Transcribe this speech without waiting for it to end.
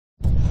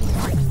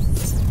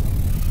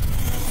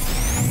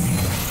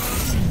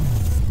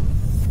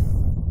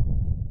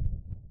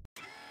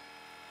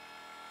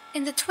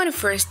In the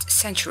 21st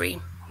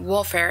century,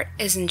 warfare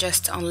isn't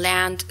just on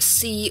land,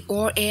 sea,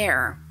 or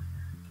air.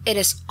 It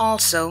is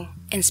also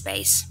in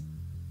space.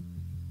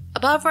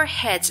 Above our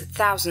heads,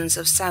 thousands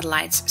of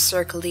satellites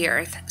circle the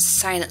Earth,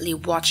 silently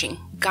watching,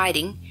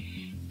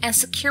 guiding, and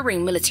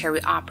securing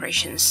military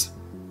operations.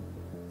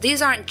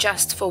 These aren't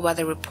just for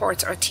weather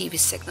reports or TV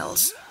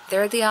signals.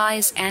 They're the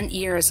eyes and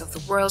ears of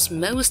the world's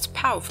most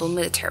powerful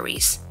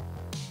militaries.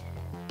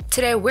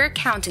 Today, we're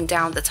counting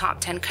down the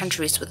top 10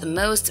 countries with the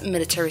most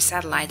military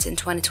satellites in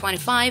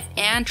 2025,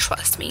 and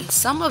trust me,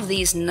 some of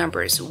these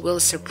numbers will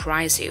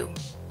surprise you.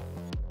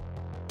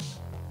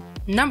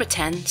 Number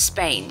 10,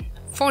 Spain,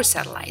 4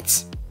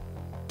 satellites.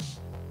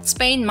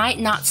 Spain might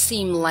not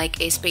seem like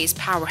a space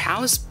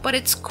powerhouse, but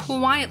it's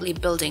quietly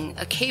building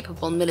a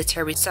capable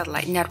military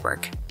satellite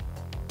network.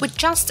 With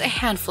just a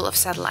handful of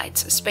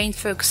satellites, Spain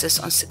focuses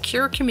on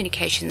secure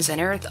communications and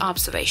Earth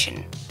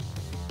observation.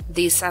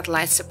 These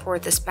satellites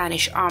support the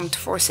Spanish armed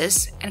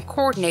forces and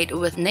coordinate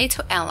with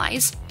NATO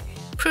allies,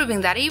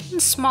 proving that even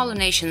smaller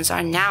nations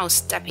are now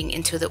stepping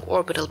into the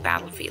orbital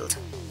battlefield.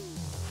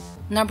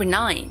 Number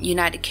 9,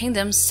 United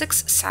Kingdom,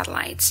 6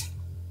 satellites.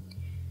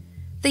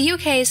 The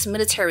UK's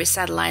military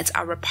satellites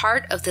are a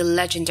part of the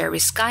legendary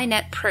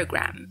Skynet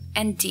program,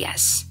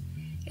 NDS.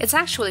 It's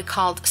actually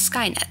called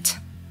Skynet.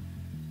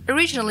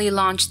 Originally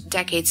launched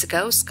decades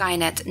ago,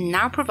 Skynet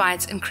now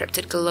provides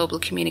encrypted global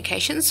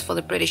communications for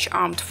the British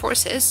Armed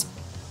Forces.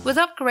 With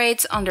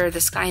upgrades under the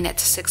Skynet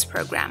 6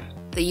 program,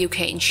 the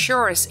UK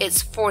ensures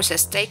its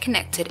forces stay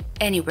connected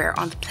anywhere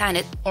on the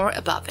planet or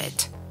above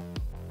it.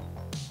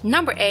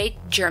 Number 8,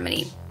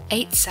 Germany,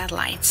 8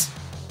 satellites.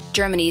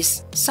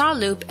 Germany's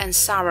SAR-Loop and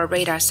SARA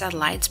radar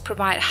satellites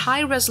provide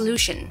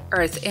high-resolution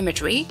Earth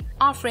imagery,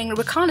 offering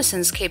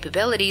reconnaissance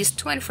capabilities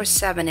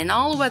 24/7 in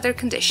all weather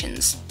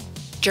conditions.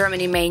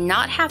 Germany may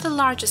not have the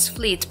largest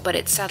fleet, but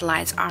its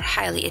satellites are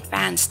highly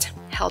advanced,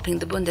 helping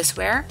the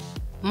Bundeswehr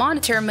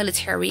monitor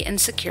military and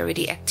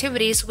security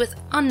activities with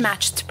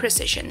unmatched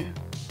precision.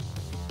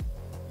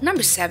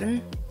 Number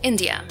 7,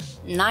 India,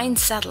 9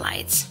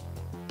 satellites.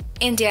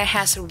 India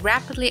has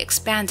rapidly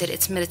expanded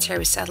its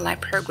military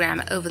satellite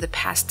program over the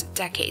past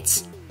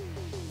decades.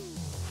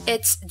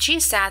 Its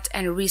GSAT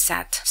and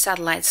RESAT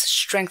satellites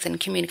strengthen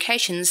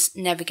communications,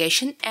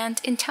 navigation,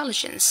 and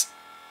intelligence.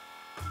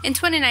 In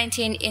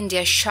 2019,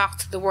 India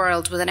shocked the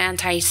world with an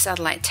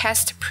anti-satellite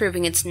test,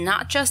 proving it's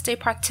not just a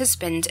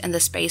participant in the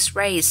space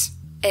race,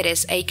 it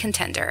is a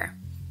contender.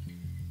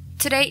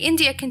 Today,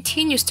 India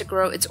continues to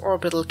grow its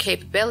orbital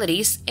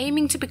capabilities,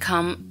 aiming to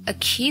become a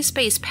key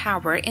space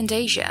power in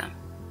Asia.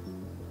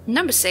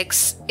 Number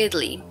 6,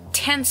 Italy,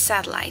 10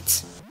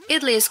 satellites.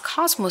 Italy's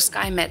Cosmos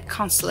Skymet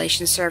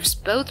constellation serves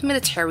both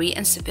military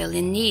and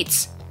civilian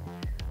needs.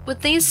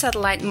 With these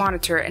satellites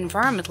monitor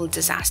environmental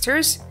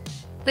disasters,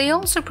 they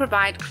also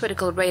provide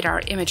critical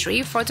radar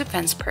imagery for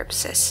defense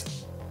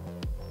purposes.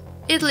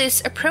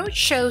 Italy's approach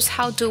shows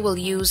how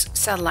dual-use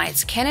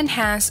satellites can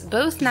enhance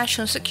both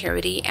national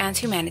security and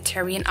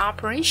humanitarian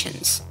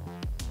operations.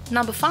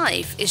 Number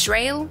 5,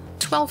 Israel,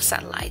 12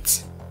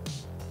 satellites.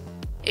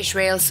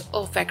 Israel's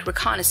Ofek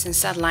reconnaissance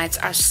satellites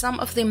are some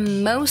of the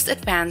most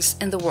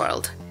advanced in the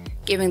world,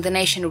 giving the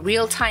nation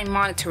real-time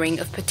monitoring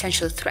of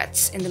potential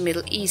threats in the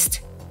Middle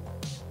East.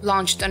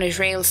 Launched on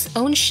Israel's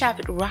own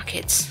Shavit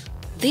rockets,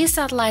 these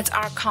satellites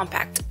are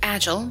compact,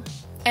 agile,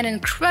 and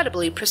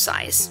incredibly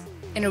precise.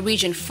 In a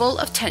region full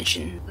of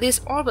tension,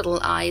 these orbital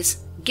eyes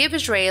give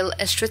Israel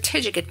a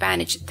strategic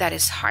advantage that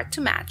is hard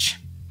to match.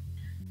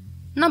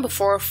 Number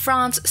 4,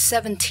 France,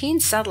 17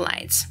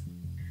 satellites.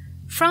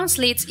 France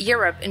leads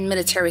Europe in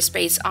military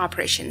space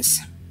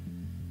operations.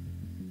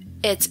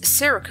 Its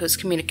Syracuse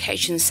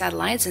communications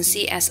satellites and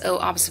CSO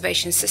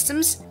observation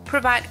systems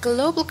provide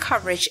global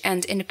coverage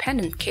and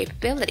independent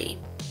capability.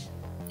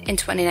 In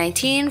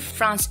 2019,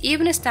 France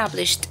even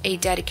established a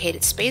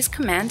dedicated space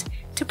command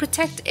to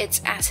protect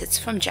its assets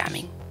from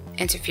jamming,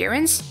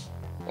 interference,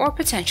 or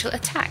potential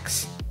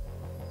attacks.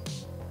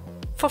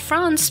 For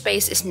France,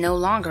 space is no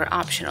longer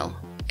optional.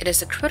 It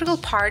is a critical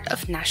part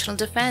of national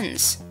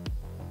defense.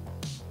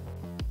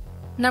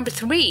 Number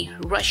 3,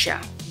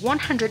 Russia,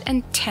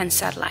 110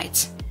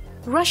 satellites.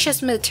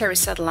 Russia's military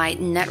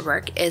satellite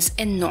network is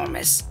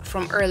enormous,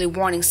 from early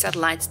warning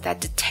satellites that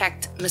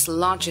detect missile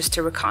launches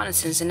to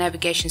reconnaissance and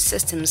navigation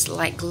systems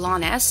like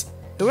GLONASS.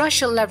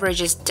 Russia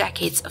leverages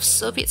decades of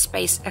Soviet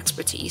space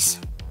expertise.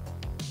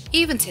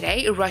 Even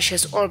today,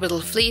 Russia's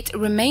orbital fleet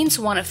remains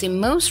one of the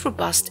most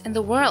robust in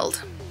the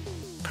world,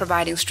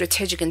 providing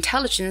strategic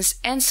intelligence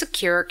and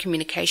secure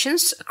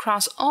communications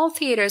across all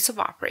theaters of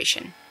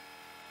operation.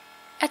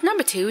 At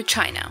number 2,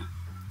 China,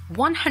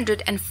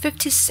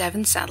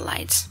 157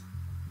 satellites.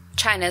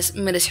 China's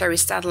military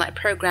satellite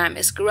program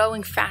is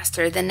growing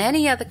faster than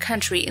any other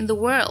country in the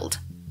world.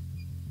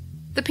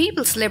 The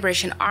People's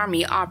Liberation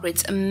Army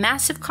operates a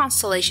massive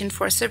constellation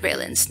for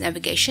surveillance,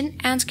 navigation,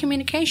 and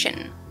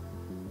communication.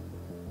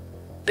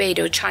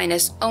 Beidou,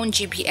 China's own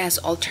GPS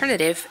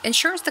alternative,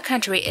 ensures the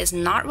country is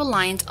not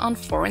reliant on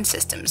foreign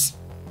systems.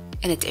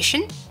 In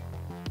addition,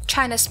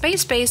 China's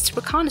space-based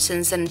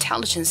reconnaissance and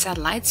intelligence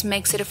satellites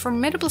makes it a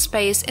formidable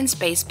space in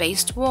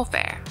space-based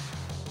warfare.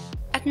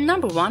 At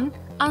number 1,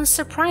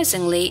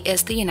 unsurprisingly,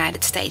 is the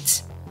United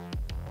States.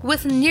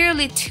 With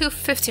nearly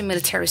 250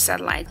 military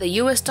satellites, the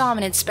US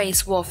dominates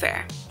space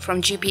warfare,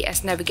 from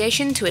GPS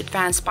navigation to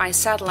advanced spy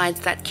satellites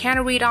that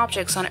can read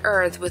objects on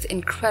Earth with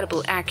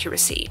incredible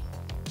accuracy.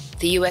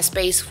 The US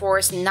Space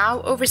Force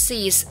now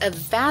oversees a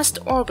vast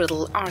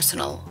orbital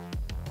arsenal.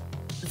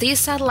 These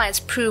satellites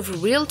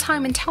prove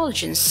real-time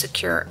intelligence,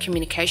 secure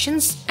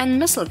communications, and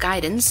missile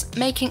guidance,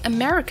 making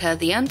America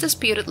the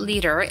undisputed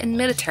leader in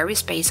military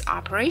space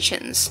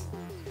operations.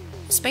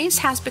 Space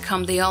has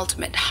become the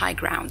ultimate high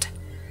ground.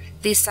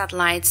 These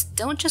satellites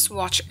don't just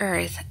watch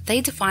Earth, they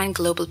define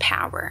global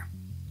power.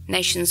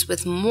 Nations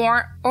with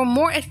more or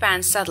more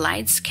advanced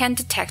satellites can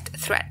detect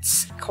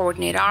threats,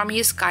 coordinate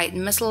armies, guide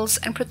missiles,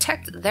 and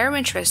protect their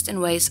interests in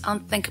ways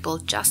unthinkable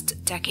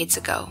just decades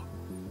ago.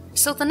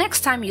 So the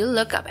next time you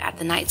look up at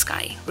the night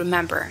sky,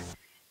 remember,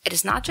 it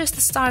is not just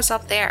the stars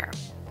up there.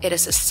 It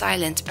is a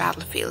silent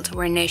battlefield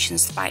where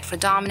nations fight for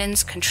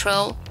dominance,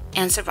 control,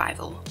 and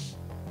survival.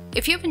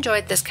 If you've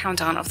enjoyed this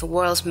countdown of the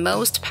world's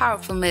most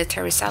powerful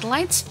military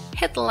satellites,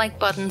 hit the like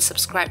button,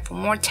 subscribe for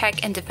more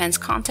tech and defense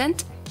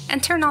content,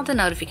 and turn on the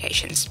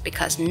notifications,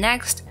 because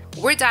next,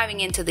 we're diving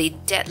into the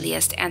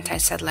deadliest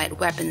anti-satellite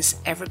weapons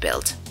ever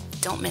built.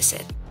 Don't miss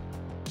it.